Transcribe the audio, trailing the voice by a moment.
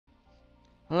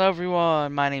Hello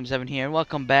everyone, my name's Evan here, and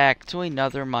welcome back to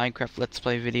another Minecraft Let's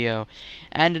Play video,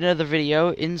 and another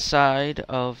video inside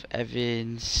of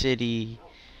Evan City.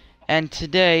 And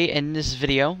today, in this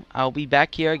video, I'll be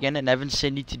back here again in Evan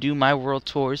City to do my world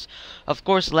tours. Of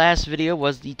course, last video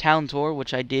was the town tour,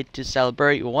 which I did to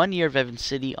celebrate 1 year of Evan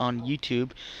City on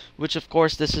YouTube, which of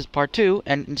course this is part 2,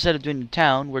 and instead of doing the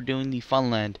town, we're doing the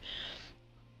Funland.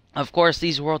 Of course,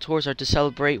 these world tours are to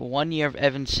celebrate 1 year of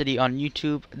Evan City on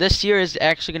YouTube. This year is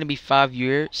actually going to be 5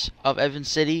 years of Evan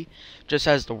City, just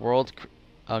as the world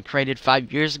created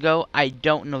 5 years ago. I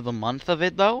don't know the month of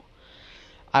it, though.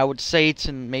 I would say it's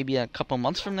in maybe a couple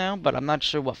months from now, but I'm not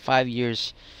sure what 5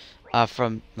 years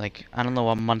from, like, I don't know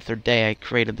what month or day I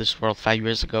created this world 5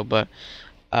 years ago, but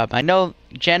I know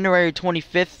January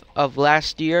 25th of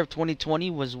last year, of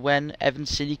 2020, was when Evan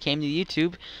City came to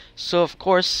YouTube. So, of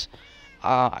course,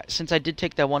 since I did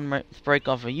take that 1 month break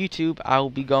off of YouTube, I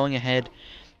will be going ahead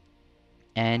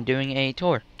and doing a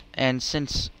tour. And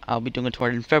since I'll be doing a tour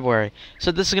in February,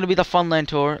 so this is going to be the Funland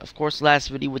tour. Of course, last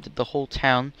video we did the whole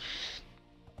town.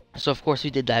 So of course we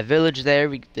did that village there,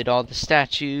 we did all the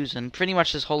statues, and pretty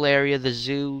much this whole area, the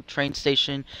zoo, train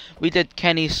station. We did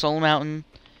Kenny's Soul Mountain.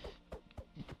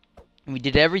 We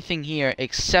did everything here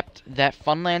except that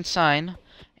Funland sign,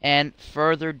 and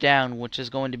further down, which is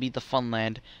going to be the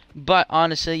Funland. But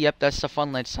honestly, yep, that's the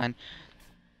Funland sign.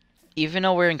 Even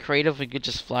though we're in creative, we could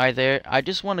just fly there. I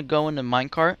just want to go in the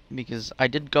minecart, because I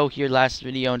did go here last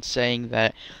video and saying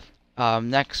that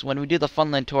next, when we do the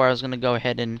Funland tour, I was going to go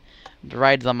ahead and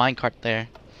ride the minecart there.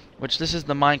 Which this is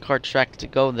the minecart track to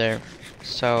go there.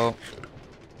 So,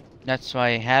 that's why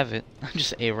I have it. I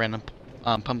just ate random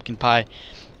pumpkin pie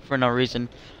for no reason.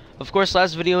 Of course,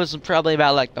 last video was probably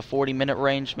about like the 40-minute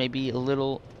range, maybe a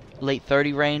little late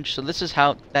 30 range. So this is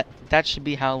how that should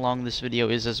be how long this video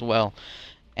is as well.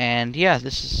 And yeah,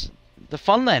 this is the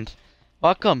Funland.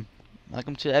 Welcome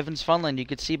to Evan's Funland. You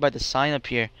can see by the sign up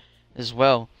here as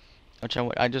well, which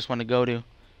I just want to go to.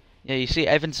 Yeah, you see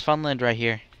Evan's Funland right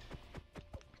here.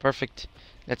 Perfect.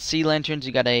 Got sea lanterns.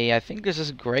 You got I think this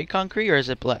is gray concrete, or is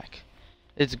it black?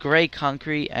 It's gray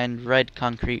concrete and red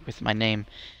concrete with my name.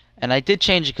 And I did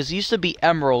change it because it used to be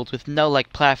emerald with no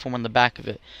like platform on the back of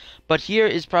it. But here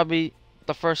is probably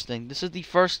the first thing. This is the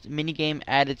first minigame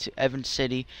added to Evan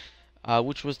City,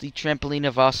 which was the Trampoline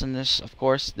of Awesomeness. Of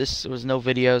course, this was no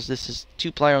videos. This is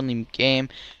 2-player only game.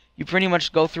 You pretty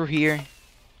much go through here.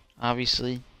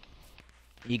 Obviously,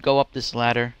 you go up this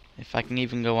ladder. If I can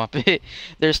even go up it.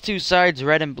 There's 2 sides,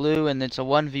 red and blue, and it's a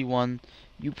 1v1.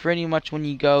 You pretty much, when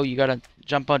you go, you gotta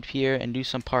jump up here and do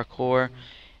some parkour.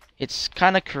 It's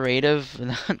kind of creative,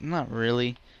 not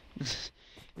really.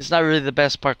 It's not really the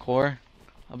best parkour.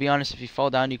 I'll be honest, if you fall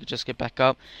down, you could just get back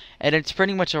up. And it's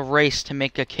pretty much a race to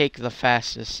make a cake the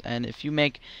fastest. And if you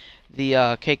make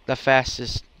the cake the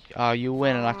fastest, you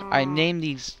win. And I named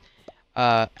these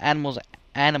animals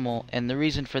Animal, and the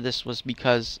reason for this was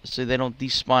because so they don't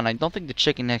despawn. I don't think the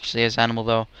chicken actually has animal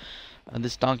though.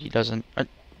 This donkey doesn't.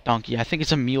 Donkey, I think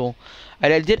it's a mule.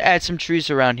 I did add some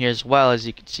trees around here as well, as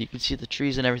you can see. You can see the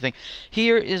trees and everything.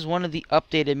 Here is one of the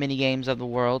updated mini games of the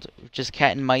world, which is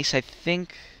cat and mice. I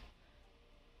think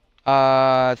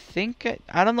I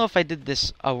don't know if I did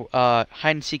this hide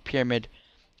and seek pyramid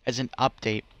as an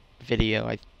update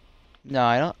video. No,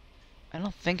 I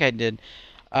don't think I did.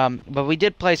 But we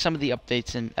did play some of the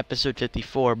updates in episode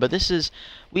 54. But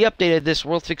we updated this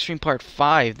World Extreme Part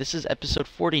 5. This is episode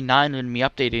 49 when we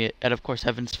updated it at, of course,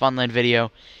 Evan's Funland video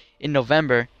in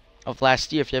November of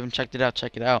last year. If you haven't checked it out,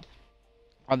 check it out.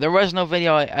 There was no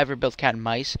video I ever built cat and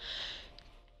mice.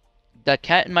 The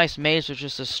cat and mice maze was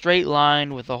just a straight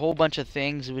line with a whole bunch of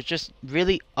things. It was just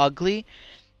really ugly.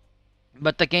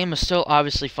 But the game was still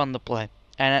obviously fun to play.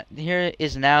 And here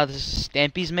is now, this is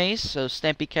Stampy's maze. So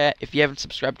Stampy Cat, if you haven't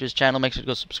subscribed to his channel, make sure to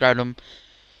go subscribe to him.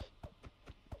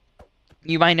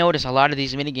 You might notice a lot of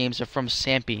these minigames are from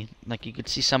Stampy. Like you could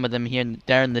see some of them here and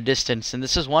there in the distance. And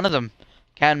this is one of them.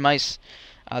 Cat and Mice.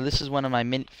 This is one of my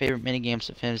favorite minigames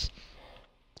of his.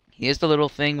 Here's the little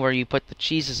thing where you put the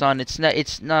cheeses on. It's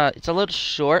a little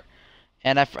short.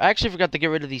 And I actually forgot to get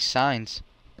rid of these signs.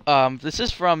 This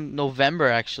is from November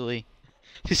actually.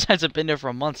 These signs have been there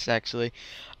for months, actually.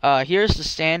 Here's the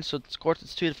stand. So, of course,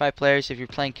 it's 2 to 5 players. If you're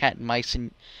playing cat and mice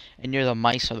and you're the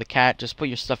mice or the cat, just put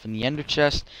your stuff in the ender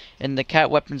chest. And the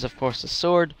cat weapons, of course, the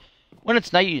sword. When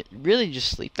it's night, you really just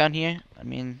sleep down here. I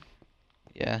mean,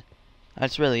 yeah.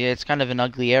 That's really it. It's kind of an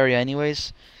ugly area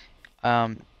anyways.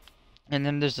 And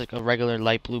then there's like a regular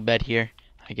light blue bed here.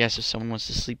 I guess if someone wants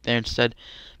to sleep there instead.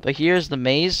 But here's the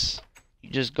maze. You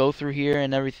just go through here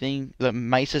and everything. The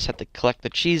mice have to collect the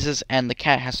cheeses, and the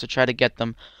cat has to try to get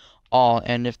them all.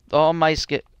 And if all mice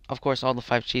get of course, all the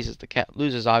 5 cheeses. The cat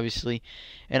loses, obviously.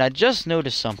 And I just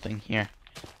noticed something here.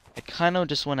 I kind of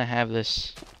just want to have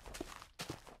this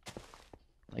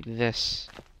like this.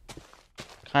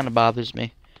 Kind of bothers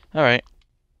me. Alright.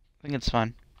 I think it's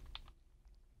fine.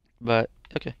 But,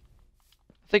 okay.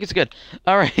 I think it's good.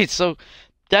 Alright, so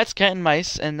that's Cat and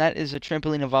Mice, and that is a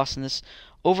Trampoline of Awesomeness.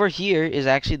 Over here is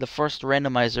actually the first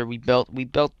randomizer we built. We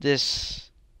built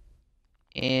this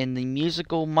in the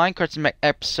musical Minecraft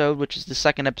episode, which is the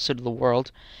second episode of the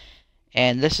world.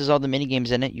 And this is all the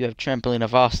minigames in it. You have Trampoline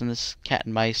of Awesomeness, Cat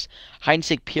and Mice, Hide and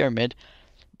Seek Pyramid.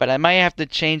 But I might have to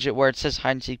change it where it says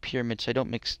Hide and Seek Pyramid so I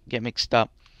don't get mixed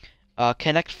up.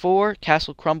 Connect 4,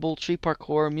 Castle Crumble, Tree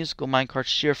Parkour, Musical Minecart,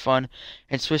 Sheer Fun,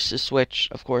 and Switch to Switch.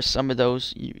 Of course, some of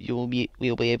those we'll be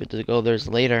able to go there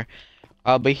later.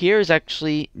 But here is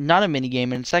actually not a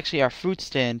minigame, and it's actually our fruit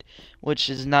stand, which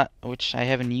I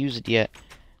haven't used yet.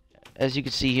 As you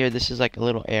can see here, this is like a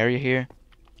little area here.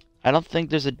 I don't think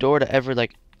there's a door to ever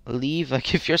like leave.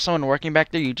 Like if you're someone working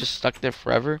back there, you just stuck there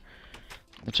forever.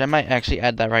 Which I might actually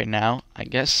add that right now, I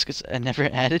guess, because I never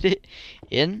added it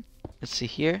in. Let's see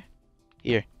here.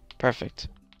 Here. Perfect.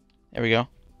 There we go.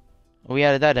 We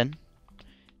added that in.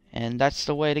 And that's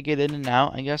the way to get in and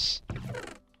out, I guess.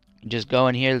 You just go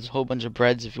in here. There's a whole bunch of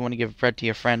breads if you want to give bread to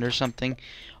your friend or something.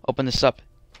 Open this up.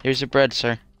 Here's your bread,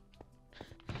 sir.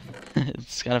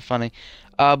 It's kind of funny.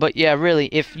 But yeah, really,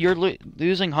 if you're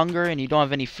losing hunger and you don't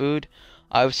have any food,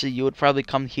 obviously you would probably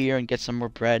come here and get some more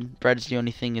bread. Bread is the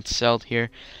only thing that's sold here.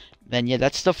 Then yeah,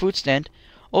 that's the food stand.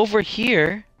 Over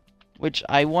here, which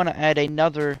I want to add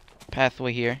another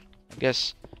pathway here, I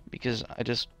guess, because I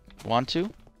just want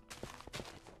to.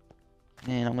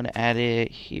 And I'm going to add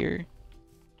it here.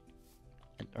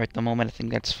 Right at the moment, I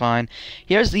think that's fine.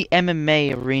 Here's the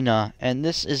MMA arena, and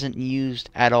this isn't used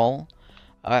at all.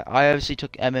 I obviously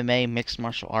took MMA, mixed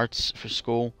martial arts, for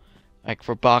school, like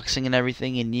for boxing and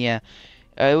everything, and yeah,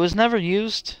 it was never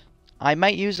used. I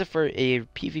might use it for a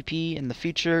PvP in the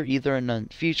future, either in a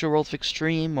future World Fix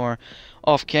stream or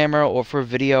off camera or for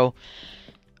video.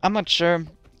 I'm not sure.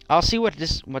 I'll see what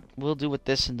we'll do with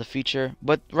this in the future,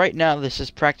 but right now this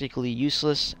is practically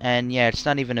useless, and yeah, it's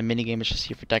not even a minigame, it's just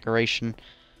here for decoration.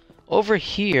 Over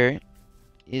here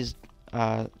is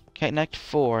Connect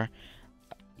 4.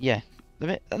 Yeah.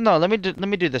 Let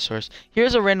me do this first.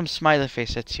 Here's a random smiley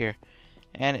face that's here,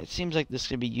 and it seems like this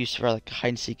could be used for like hide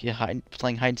and seek.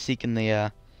 Playing hide and seek in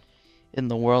the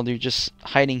world. You're just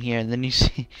hiding here, and then you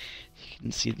see, you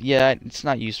can see. Yeah, it's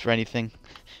not used for anything,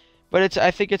 but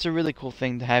I think it's a really cool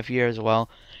thing to have here as well.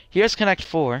 Here's Connect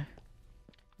 4.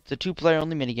 It's a 2-player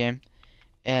only minigame,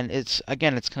 and it's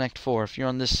Connect 4. If you're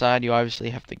on this side, you obviously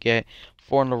have to get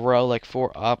 4 in a row, like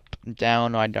 4 up,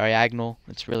 down, or diagonal.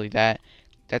 It's really that.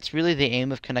 That's really the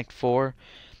aim of Connect 4,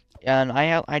 and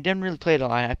I didn't really play it a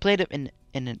lot. I played it in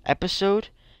an episode,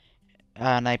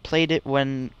 and I played it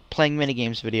when playing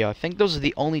minigames video. I think those are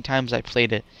the only times I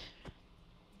played it,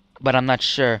 but I'm not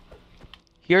sure.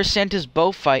 Here's Santa's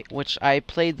Bow Fight, which I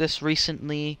played this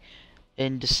recently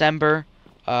in December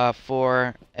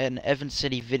for an Evans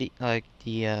City video, like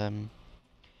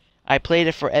I played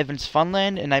it for Evans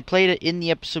Funland, and I played it in the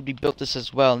episode we built this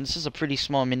as well. And this is a pretty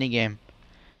small minigame.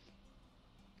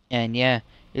 And yeah,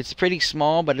 it's pretty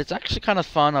small, but it's actually kind of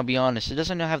fun, I'll be honest. It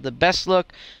doesn't have the best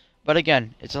look, but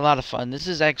again, it's a lot of fun. This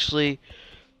is actually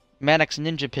Maddox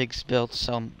Ninja Pig's built,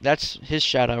 so that's his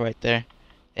shout out right there.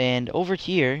 And over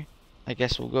here, I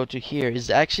guess we'll go to here, is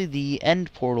actually the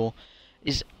end portal.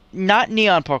 Is not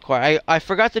neon parkour. I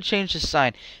forgot to change the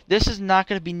sign. This is not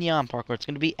going to be neon parkour. It's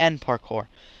going to be end parkour.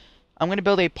 I'm going to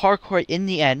build a parkour in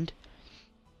the end.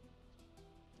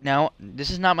 Now,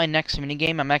 this is not my next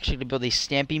minigame. I'm actually going to build a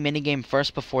Stampy minigame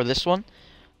first before this one.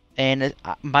 And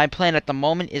my plan at the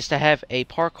moment is to have a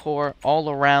parkour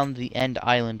all around the end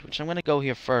island, which I'm going to go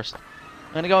here first.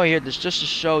 I'm going to go here just to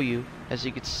show you, as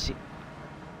you can see.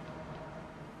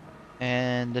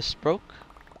 And this broke.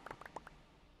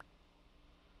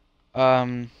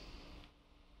 That's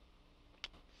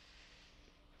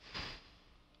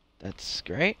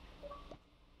great.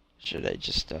 Should I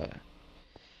just,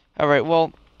 Alright,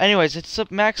 well, anyways, it's a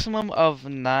maximum of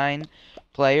 9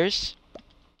 players.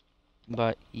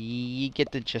 But you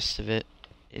get the gist of it.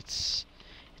 It's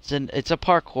a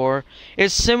parkour.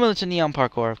 It's similar to neon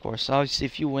parkour, of course. Obviously,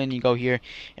 if you win, you go here.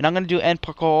 And I'm going to do end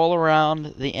parkour all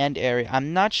around the end area.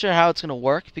 I'm not sure how it's going to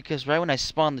work, because right when I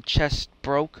spawned, the chest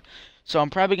broke. So I'm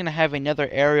probably going to have another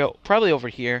area, probably over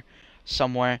here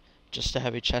somewhere, just to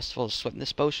have a chest full of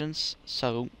sweetness potions.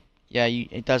 So yeah,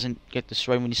 it doesn't get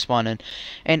destroyed when you spawn in.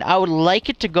 And I would like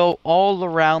it to go all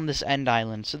around this end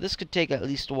island. So this could take at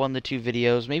least 1 to 2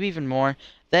 videos, maybe even more.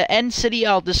 I The end city,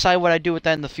 I'll decide what I do with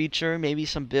that in the future. Maybe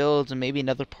some builds and maybe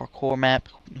another parkour map.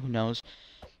 Who knows?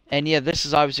 And yeah, this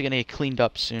is obviously going to get cleaned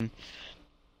up soon.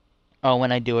 Oh,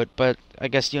 when I do it. But I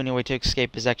guess the only way to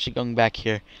escape is actually going back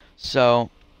here. So,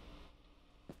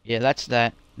 yeah, that's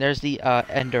that. There's the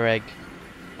ender egg,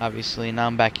 obviously. Now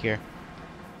I'm back here.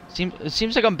 It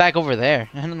seems like I'm back over there.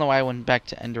 I don't know why I went back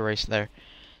to ender race there.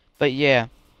 But yeah,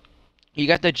 you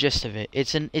got the gist of it.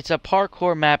 It's a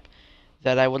parkour map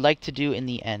that I would like to do in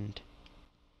the end.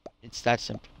 It's that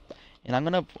simple. And I'm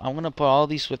gonna put all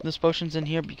these swiftness potions in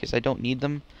here because I don't need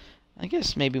them. I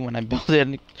guess maybe when I build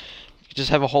it, just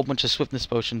have a whole bunch of swiftness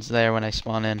potions there when I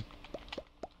spawn in.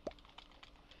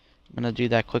 I'm gonna do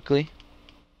that quickly.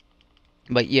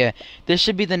 But yeah, this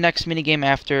should be the next minigame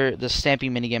after the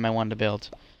stamping minigame I wanted to build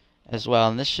as well.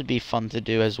 And this should be fun to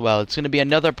do as well. It's gonna be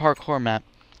another parkour map.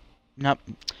 Not,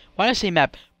 why did I say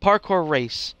map? Parkour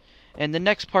race. And the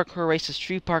next parkour race is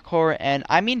tree parkour, and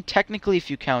I mean technically if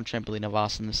you count Trampoline of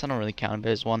Awesomeness, I don't really count it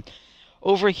as one.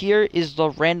 Over here is the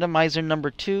randomizer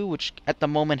number 2, which at the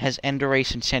moment has Ender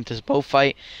Race and Santa's Bow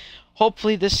Fight.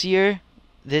 Hopefully this year,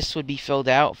 this would be filled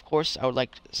out. Of course, I would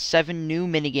like 7 new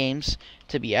minigames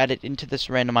to be added into this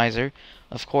randomizer.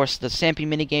 Of course, the Stampy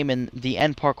minigame and the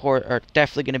end parkour are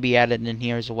definitely going to be added in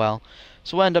here as well.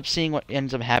 So we'll end up seeing what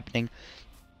ends up happening.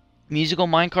 Musical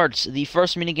minecarts, the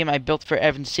first minigame I built for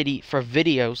Evan City for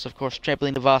videos. Of course,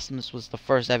 Trampoline of Awesomeness was the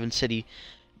first Evan City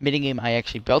minigame I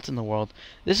actually built in the world.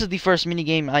 This is the first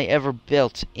minigame I ever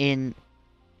built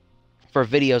for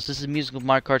videos. This is musical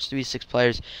minecarts, 3-6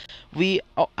 players.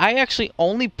 I actually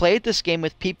only played this game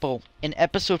with people in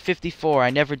episode 54. I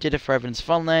never did it for Evan's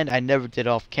Funland. I never did it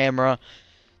off camera.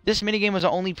 This minigame was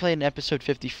only played in episode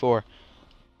 54.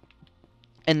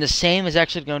 And the same is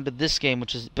actually going to this game,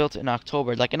 which is built in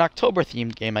October. Like an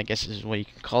October-themed game, I guess is what you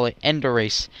can call it. Ender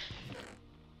Race.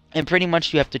 And pretty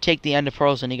much you have to take the Ender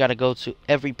Pearls and you got to go to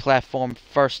every platform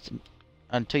first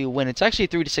until you win. It's actually a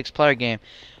 3-6 player game.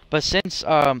 But since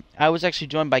I was actually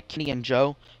joined by Kenny and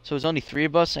Joe, so it was only 3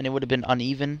 of us and it would have been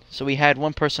uneven. So we had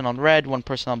one person on red, one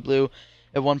person on blue,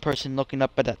 and one person looking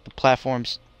up at the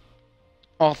platforms.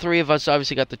 All 3 of us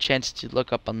obviously got the chance to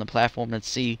look up on the platform and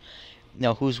see,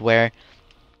 who's where.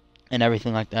 And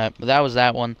everything like that. But that was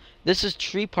that one. This is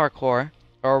tree parkour,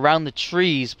 or around the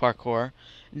trees parkour.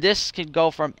 This could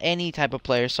go from any type of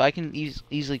player, so I can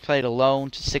easily play it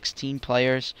alone to 16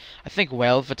 players. I think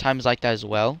 12 at times like that as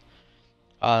well.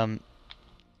 But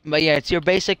yeah, it's your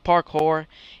basic parkour.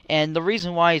 And the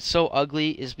reason why it's so ugly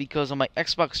is because on my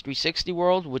Xbox 360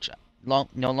 world, which no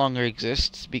longer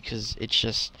exists because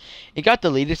it got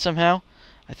deleted somehow.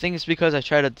 I think it's because I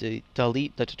tried to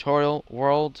delete the tutorial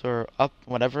world or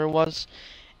whatever it was.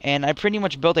 And I pretty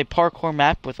much built a parkour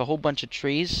map with a whole bunch of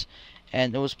trees.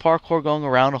 And there was parkour going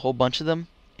around a whole bunch of them.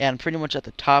 And pretty much at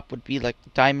the top would be like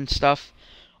diamond stuff.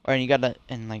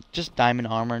 And like just diamond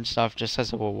armor and stuff just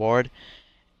as a reward.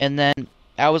 And then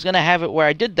I was going to have it where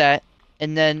I did that.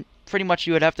 And then pretty much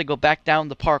you would have to go back down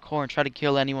the parkour and try to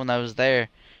kill anyone that was there.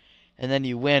 And then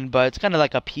you win, but it's kind of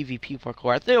like a PvP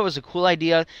parkour. I thought it was a cool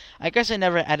idea. I guess I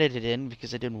never added it in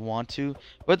because I didn't want to.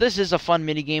 But this is a fun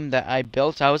minigame that I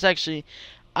built. I was actually,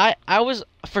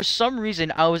 for some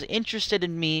reason, I was interested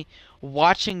in me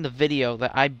watching the video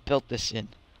that I built this in.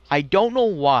 I don't know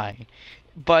why,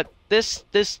 but this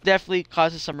definitely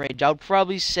causes some rage. I would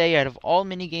probably say out of all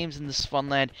minigames in this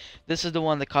Funland, this is the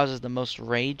one that causes the most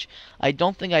rage. I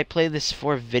don't think I played this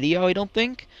for video, I don't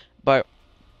think, but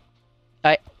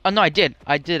no,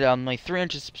 I did on my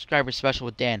 300 subscriber special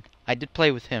with Dan. I did play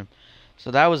with him.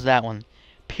 So that was that one.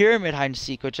 Pyramid Hide and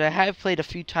Seek, which I have played a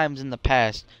few times in the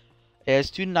past. As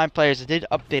 2 to 9 players, I did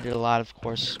update it a lot, of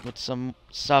course, with some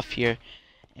stuff here.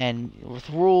 And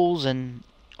with rules and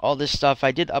all this stuff,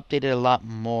 I did update it a lot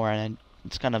more. And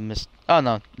it's kind of missed. Oh,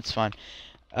 no, it's fine.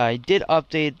 I did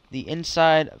update the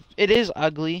inside. It is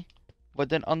ugly, but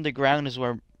then underground is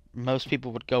where most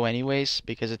people would go anyways,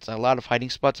 because it's a lot of hiding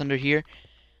spots under here.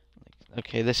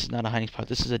 Okay, this is not a hiding spot.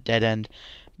 This is a dead end.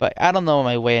 But I don't know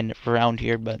my way around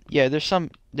here. But yeah, there's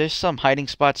some hiding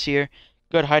spots here.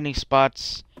 Good hiding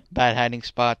spots, bad hiding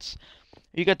spots.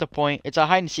 You get the point. It's a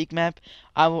hide and seek map.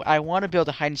 I want to build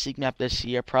a hide and seek map this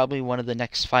year. Probably one of the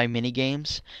next 5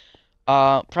 minigames.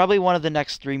 Probably one of the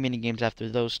next 3 minigames after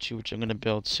those 2, which I'm gonna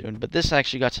build soon. But this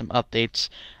actually got some updates.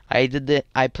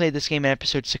 I played this game in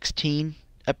episode 16.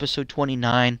 Episode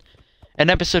 29, and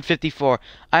episode 54.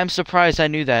 I'm surprised I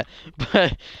knew that,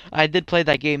 but I did play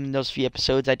that game in those few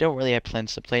episodes. I don't really have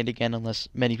plans to play it again unless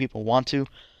many people want to.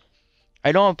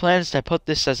 I don't have plans to put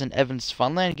this as an Evans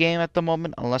Funland game at the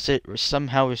moment unless it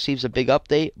somehow receives a big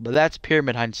update, but that's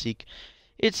Pyramid Hide and Seek.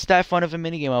 It's that fun of a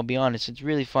minigame, I'll be honest. It's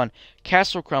really fun.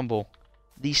 Castle Crumble.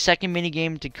 the second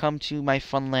minigame to come to my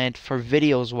Funland for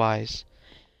videos wise.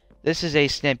 This is a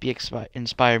Stampy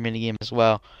inspired minigame as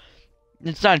well.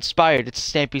 It's not inspired,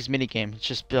 it's Stampy's minigame. It's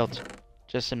just built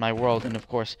just in my world, and of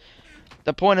course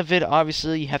the point of it,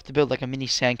 obviously, you have to build like a mini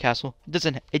sandcastle.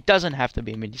 It doesn't have to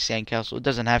be a mini sandcastle. It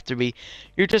doesn't have to be.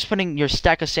 You're just putting your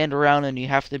stack of sand around, and you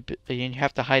have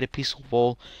to hide a piece of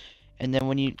wool. And then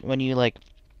when you like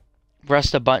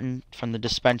press the button from the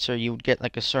dispenser, you would get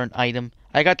like a certain item.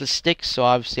 I got the sticks, so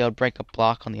obviously I would break a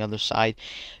block on the other side.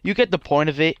 You get the point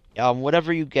of it.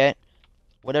 Whatever you get,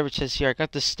 whatever it says here, I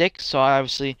got the stick, so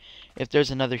obviously if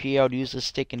there's another here, I would use the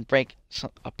stick and break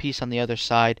a piece on the other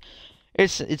side.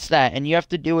 It's that, and you have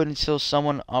to do it until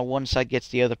someone on one side gets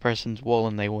the other person's wool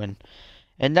and they win.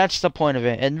 And that's the point of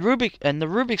it. And the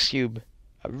Rubik's Cube,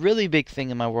 a really big thing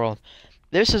in my world.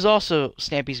 This is also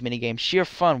Stampy's minigame. Sheer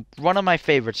fun. One of my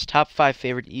favorites. Top 5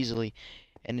 favorite easily.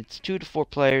 And it's 2 to 4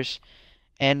 players.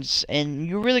 And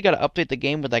you really gotta update the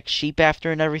game with like sheep after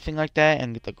and everything like that.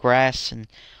 And the grass and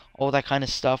all that kind of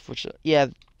stuff. Which, yeah,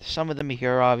 some of them are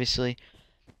here obviously.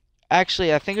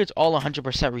 Actually, I think it's all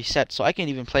 100% reset, so I can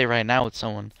even play right now with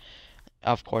someone,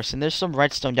 of course. And there's some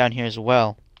redstone down here as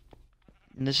well.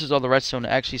 And this is all the redstone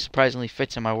that actually surprisingly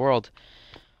fits in my world.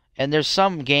 And there's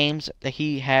some games that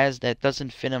he has that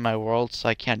doesn't fit in my world, so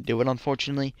I can't do it,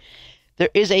 unfortunately. There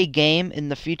is a game in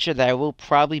the future that I will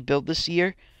probably build this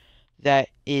year that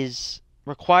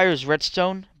requires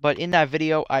redstone, but in that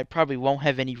video, I probably won't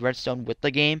have any redstone with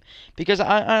the game, because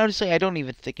honestly, I don't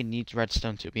even think it needs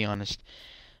redstone, to be honest.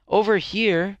 Over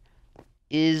here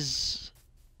is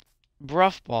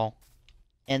Bruff Ball,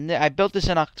 and I built this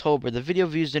in October. The video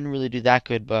views didn't really do that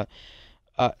good, but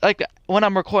like when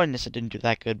I'm recording this, it didn't do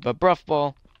that good. But Bruff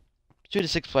Ball, 2 to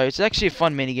 6 players. It's actually a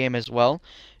fun mini game as well.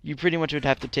 You pretty much would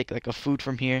have to take like a food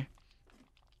from here,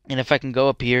 and if I can go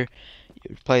up here, you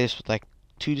would play this with like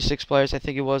 2 to 6 players, I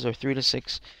think it was, or 3 to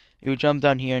 6. You would jump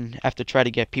down here and have to try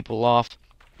to get people off.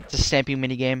 It's a stamping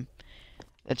mini game.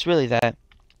 It's really that.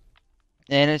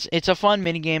 And it's a fun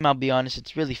minigame, I'll be honest,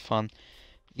 it's really fun.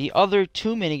 The other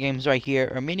 2 minigames right here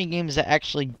are minigames that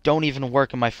actually don't even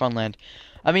work in my Funland.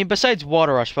 I mean, besides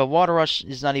Water Rush, but Water Rush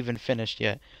is not even finished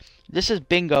yet. This is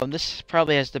Bingo, and this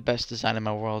probably has the best design in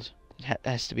my world. It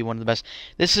has to be one of the best.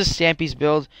 This is Stampy's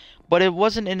build, but it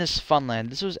wasn't in his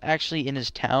Funland. This was actually in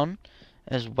his town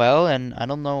as well, and I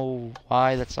don't know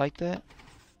why that's like that.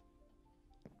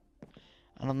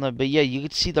 I don't know, but yeah, you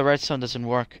can see the redstone doesn't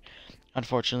work,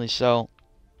 unfortunately, so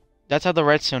that's how the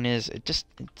redstone is. It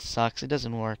sucks. It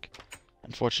doesn't work,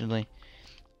 unfortunately.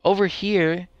 Over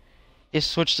here is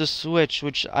Switch to Switch,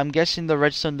 which I'm guessing the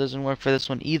redstone doesn't work for this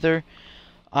one either.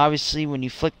 Obviously, when you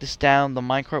flick this down, the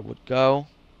minecart would go.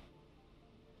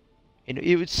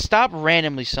 It would stop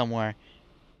randomly somewhere.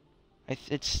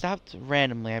 It stopped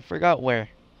randomly. I forgot where.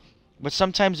 But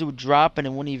sometimes it would drop and it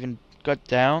wouldn't even cut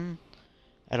down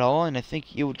at all. And I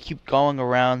think it would keep going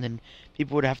around and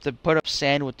people would have to put up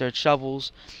sand with their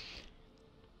shovels.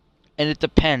 And it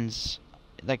depends.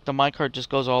 Like the minecart just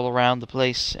goes all around the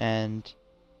place, and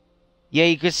yeah,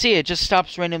 you can see it just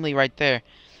stops randomly right there,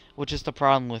 which is the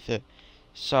problem with it.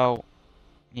 So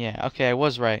yeah, okay, I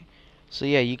was right. So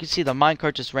yeah, you can see the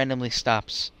minecart just randomly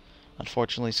stops,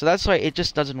 unfortunately. So that's why it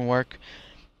just doesn't work.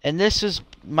 And this is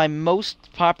my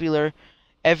most popular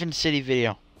Evan City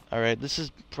video. All right, this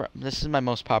is my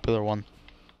most popular one.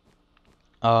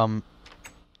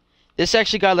 This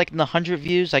actually got like in the 100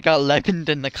 views. I got legend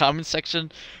in the comment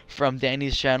section from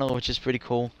Danny's channel, which is pretty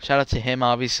cool. Shout out to him,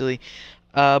 obviously.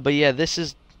 But yeah, this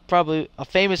is probably a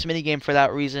famous minigame for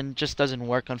that reason. Just doesn't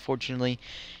work, unfortunately.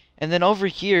 And then over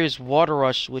here is Water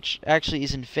Rush, which actually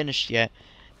isn't finished yet.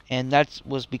 And that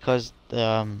was because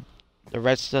the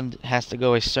redstone has to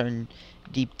go a certain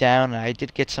deep down. And I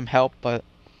did get some help, but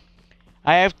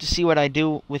I have to see what I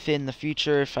do within the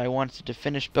future, if I wanted to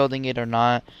finish building it or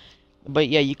not. But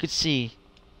yeah, you could see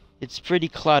it's pretty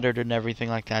cluttered and everything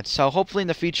like that. So hopefully in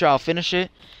the future I'll finish it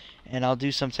and I'll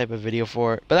do some type of video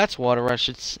for it. But that's Water Rush.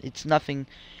 It's nothing.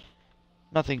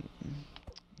 Yeah,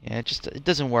 it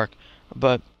doesn't work.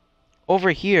 But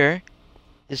over here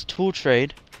is Tool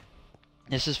Trade.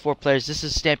 This is 4 players. This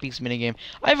is Stamping's minigame.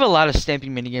 I have a lot of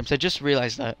Stamping minigames. I just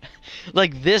realized that.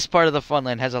 Like this part of the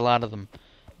Funland has a lot of them.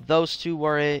 Those 2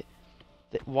 were it.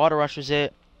 Water Rush was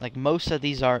it. Like most of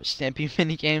these are Stamping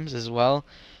minigames as well.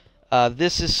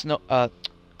 This is I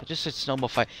just said Snowball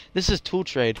Fight. This is Tool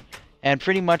Trade, and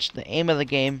pretty much the aim of the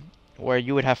game, where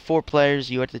you would have 4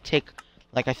 players. You had to take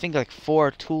like I think like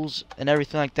 4 tools and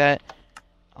everything like that.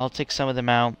 I'll take some of them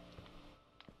out.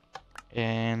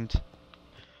 And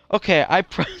okay,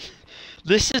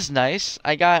 this is nice.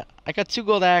 I got 2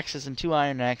 gold axes and 2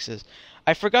 iron axes.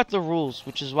 I forgot the rules,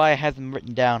 which is why I have them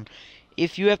written down.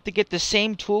 If you have to get the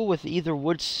same tool with either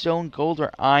wood, stone, gold,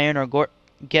 or iron, or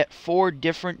get 4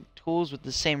 different tools with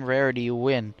the same rarity, you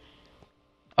win.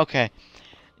 Okay.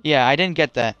 Yeah, I didn't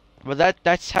get that. But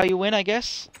that's how you win, I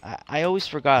guess? I always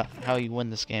forgot how you win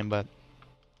this game, but...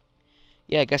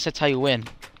 yeah, I guess that's how you win.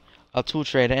 A tool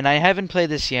trade. And I haven't played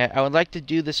this yet. I would like to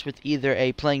do this with either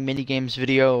a playing minigames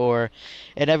video or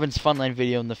an Evan's Funland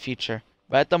video in the future.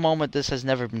 But at the moment, this has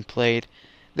never been played.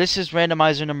 This is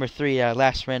randomizer number 3,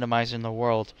 last randomizer in the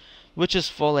world, which is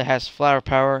full. It has flower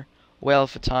power, whale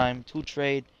for time, tool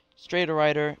trade, straighter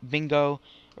rider, bingo,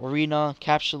 arena,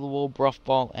 capture the wool, bruff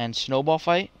ball, and snowball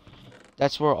fight.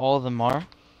 That's where all of them are.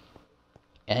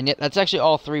 And yet, that's actually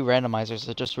all 3 randomizers.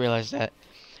 I just realized that.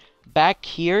 Back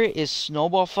here is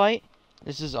snowball fight.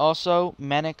 This is also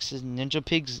Manix's Ninja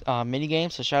Pigs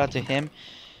minigame, so shout out to him.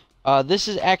 This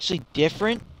is actually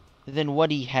different than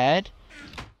what he had.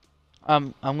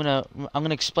 I'm gonna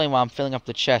explain why I'm filling up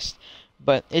the chest,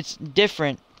 but it's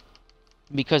different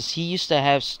because he used to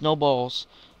have snowballs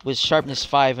with sharpness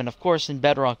 5, and of course in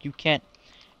Bedrock you can't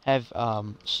have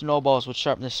snowballs with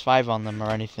sharpness 5 on them or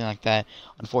anything like that,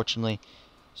 unfortunately.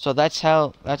 So that's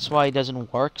why it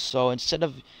doesn't work. So instead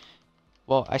of,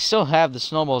 well, I still have the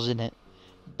snowballs in it,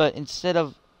 but instead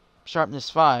of sharpness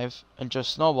 5 and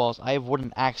just snowballs, I have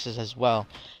wooden axes as well.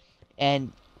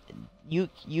 And you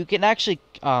can actually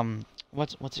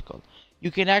what's it called?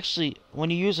 You can actually, when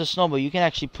you use a snowball, you can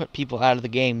actually put people out of the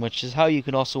game, which is how you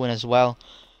can also win as well.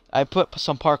 I put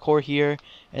some parkour here,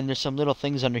 and there's some little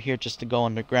things under here just to go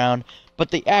underground.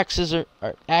 But the axes are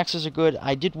good.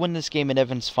 I did win this game in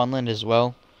Evan's Funland as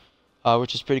well,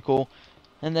 which is pretty cool.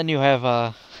 And then you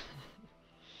have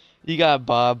you got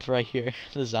Bob right here,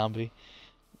 the zombie.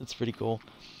 That's pretty cool.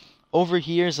 Over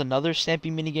here is another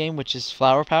Stampy minigame, which is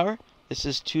Flower Power. This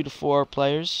is 2 to 4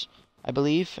 players, I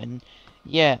believe. And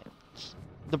yeah,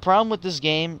 the problem with this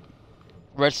game,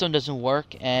 redstone doesn't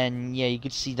work, and yeah, you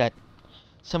can see that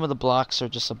some of the blocks are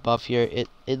just above here.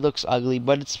 It looks ugly,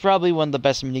 but it's probably one of the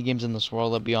best minigames in this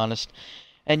world, I'll be honest.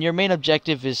 And your main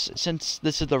objective is, since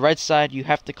this is the red side, you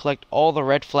have to collect all the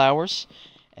red flowers,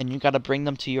 and you gotta bring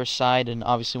them to your side. And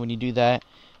obviously when you do that,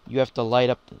 you have to light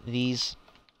up these,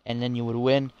 and then you would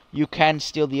win. You can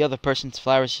steal the other person's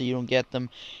flowers so you don't get them.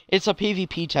 It's a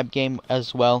PvP type game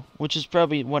as well, which is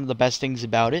probably one of the best things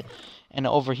about it. And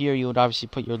over here you would obviously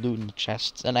put your loot in the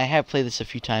chests. And I have played this a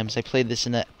few times. I played this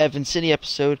in the Evan City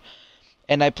episode,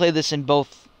 and I played this in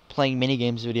both playing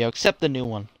minigames video, except the new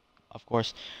one, of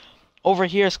course. Over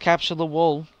here is Capture the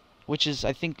Wool, which is,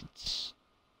 I think it's,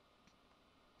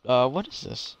 what is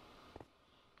this?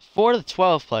 4 to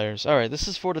 12 players. Alright, this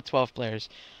is 4 to 12 players.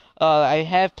 I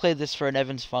have played this for an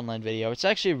Evan's Funland video. It's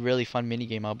actually a really fun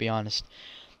minigame, I'll be honest.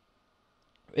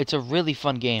 It's a really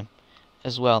fun game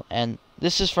as well. And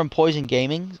this is from Poison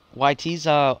Gaming, YT's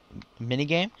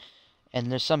minigame.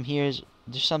 And there's some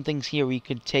things here where you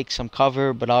could take some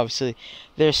cover, but obviously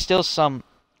there's still some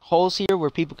holes here where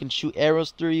people can shoot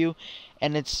arrows through you.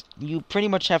 And you pretty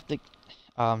much have to,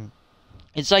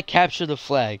 it's like Capture the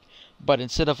Flag, but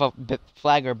instead of a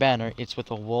flag or banner, it's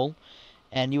with a wool.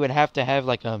 And you would have to have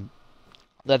like a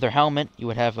leather helmet. You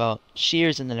would have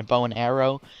shears and then a bow and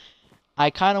arrow. I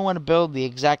kind of want to build the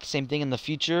exact same thing in the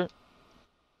future,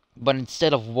 but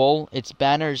instead of wool, it's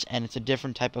banners and it's a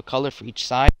different type of color for each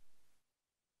side.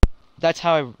 That's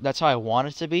how I want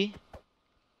it to be.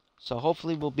 So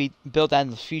hopefully we'll build that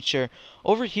in the future.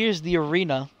 Over here is the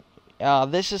arena.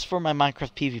 This is for my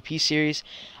Minecraft PvP series.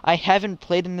 I haven't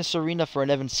played in this arena for an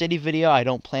Evan City video. I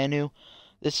don't plan to.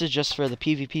 This is just for the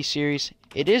PvP series.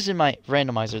 It is in my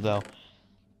randomizer though.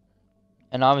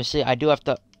 And obviously I do have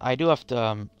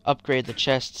to upgrade the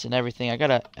chests and everything. I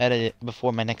gotta edit it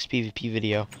before my next PvP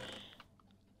video.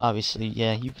 Obviously,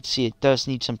 yeah, you can see it does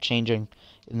need some changing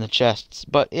in the chests.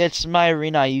 But it's my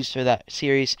arena I use for that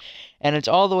series. And it's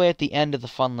all the way at the end of the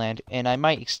Funland. And I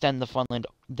might extend the Funland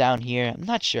down here. I'm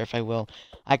not sure if I will.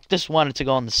 I just wanted to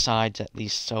go on the sides at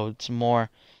least, so it's more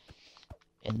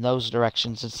in those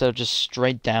directions instead of just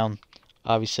straight down,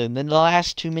 obviously. And then the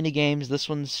last 2 mini games, this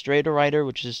one's Straighter Rider,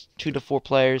 which is 2 to 4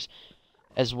 players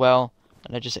as well.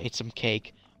 And I just ate some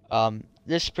cake.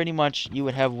 This pretty much, you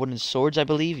would have wooden swords, I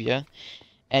believe, yeah.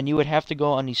 And you would have to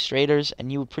go on these straighters,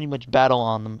 and you would pretty much battle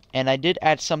on them. And I did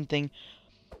add something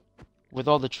with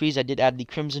all the trees. I did add the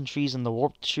crimson trees and the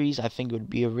warped trees. I think it would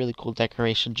be a really cool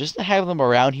decoration just to have them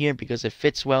around here because it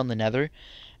fits well in the nether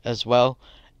as well.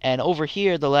 And over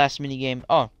here, the last minigame...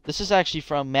 Oh, this is actually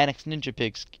from Manix Ninja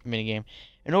Pigs minigame.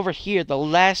 And over here, the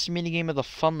last minigame of the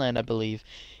Funland, I believe,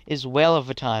 is Whale of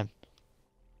a Time.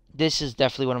 This is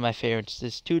definitely one of my favorites.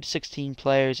 This 2 to 16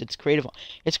 players. It's creative.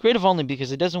 It's creative only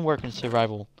because it doesn't work in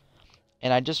survival.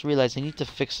 And I just realized I need to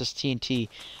fix this TNT.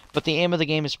 But the aim of the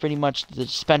game is pretty much the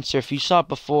dispenser. If you saw it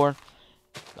before,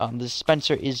 the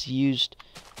dispenser is used.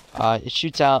 It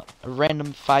shoots out a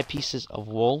random 5 pieces of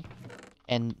wool,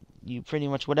 and you pretty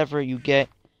much whatever you get.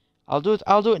 I'll do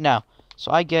it now.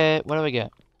 So I get, what do I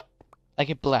get? I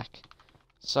get black.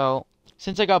 So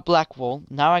since I got black wool,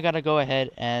 now I gotta go ahead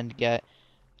and get.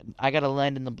 I gotta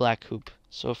land in the black hoop.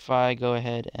 So if I go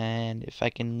ahead and if I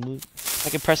can move, I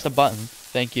can press the button.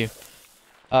 Thank you.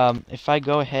 If I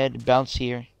go ahead, bounce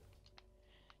here,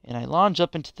 and I launch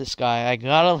up into the sky, I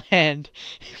gotta land.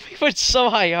 We went so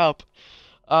high up.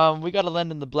 We gotta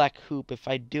land in the black hoop. If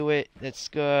I do it, that's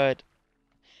good.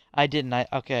 I didn't.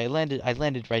 Okay. I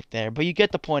landed right there. But you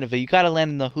get the point of it. You gotta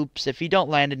land in the hoops. If you don't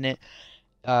land in it,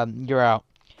 you're out.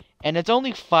 And it's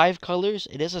only 5 colors.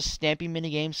 It is a Stampy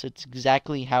minigame, so it's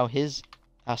exactly how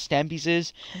Stampy's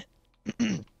is.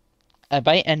 I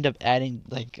might end up adding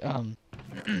like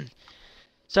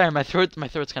sorry, my throat's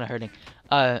kind of hurting.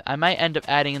 I might end up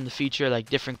adding in the future like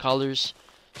different colors,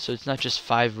 so it's not just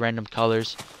 5 random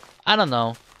colors. I don't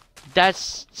know.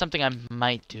 That's something I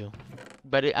might do,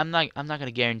 but I'm not gonna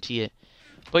guarantee it.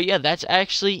 But yeah, that's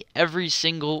actually every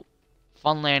single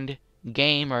Funland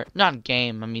game, or not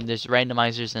game. I mean, there's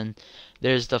randomizers and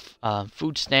there's the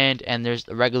food stand and there's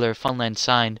the regular Funland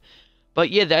sign. But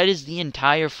yeah, that is the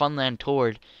entire Funland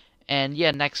tour. And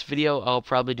yeah, next video I'll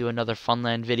probably do another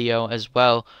Funland video as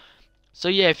well. So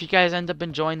yeah, if you guys end up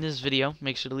enjoying this video,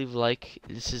 make sure to leave a like.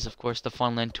 This is of course the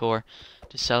Funland tour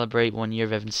to celebrate 1 year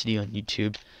of Evan City on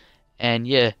YouTube. And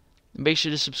yeah, make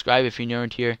sure to subscribe if you're new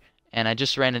around here. And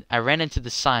I ran into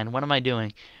the sign. What am I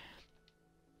doing?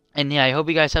 And yeah, I hope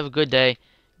you guys have a good day.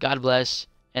 God bless.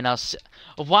 And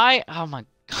why? Oh my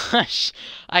gosh.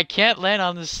 I can't land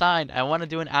on this sign. I want to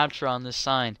do an outro on this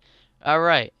sign.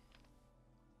 Alright.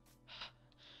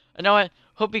 You know what?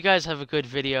 Hope you guys have a good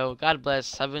video. God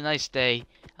bless. Have a nice day.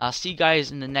 I'll see you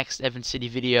guys in the next Evan City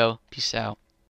video. Peace out.